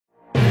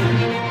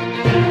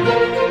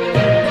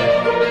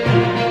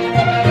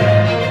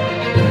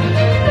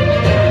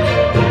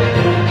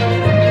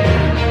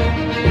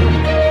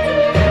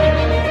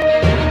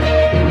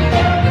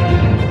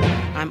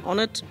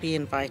honored to be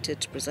invited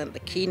to present the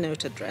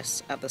keynote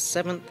address at the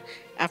 7th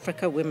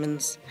Africa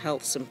Women's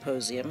Health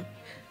Symposium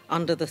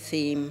under the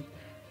theme,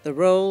 The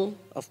Role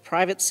of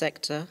Private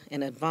Sector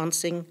in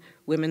Advancing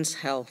Women's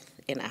Health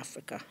in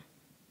Africa.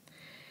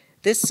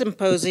 This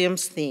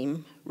symposium's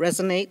theme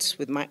resonates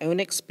with my own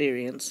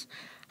experience,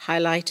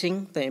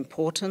 highlighting the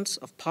importance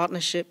of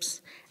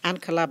partnerships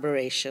and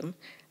collaboration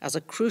as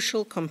a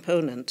crucial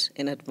component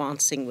in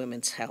advancing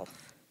women's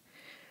health.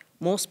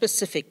 More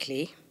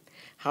specifically,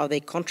 how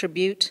they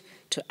contribute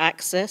to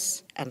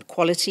access and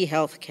quality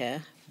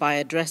healthcare by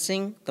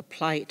addressing the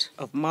plight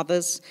of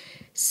mothers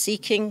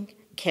seeking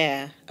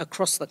care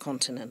across the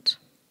continent.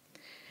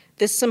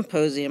 This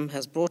symposium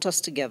has brought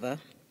us together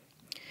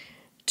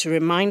to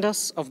remind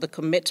us of the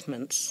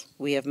commitments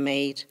we have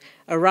made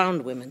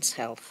around women's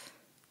health.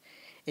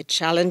 It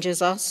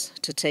challenges us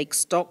to take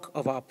stock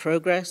of our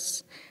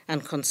progress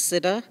and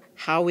consider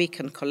how we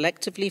can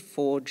collectively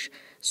forge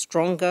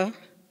stronger,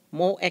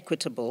 more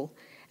equitable,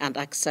 and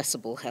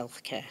accessible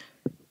healthcare.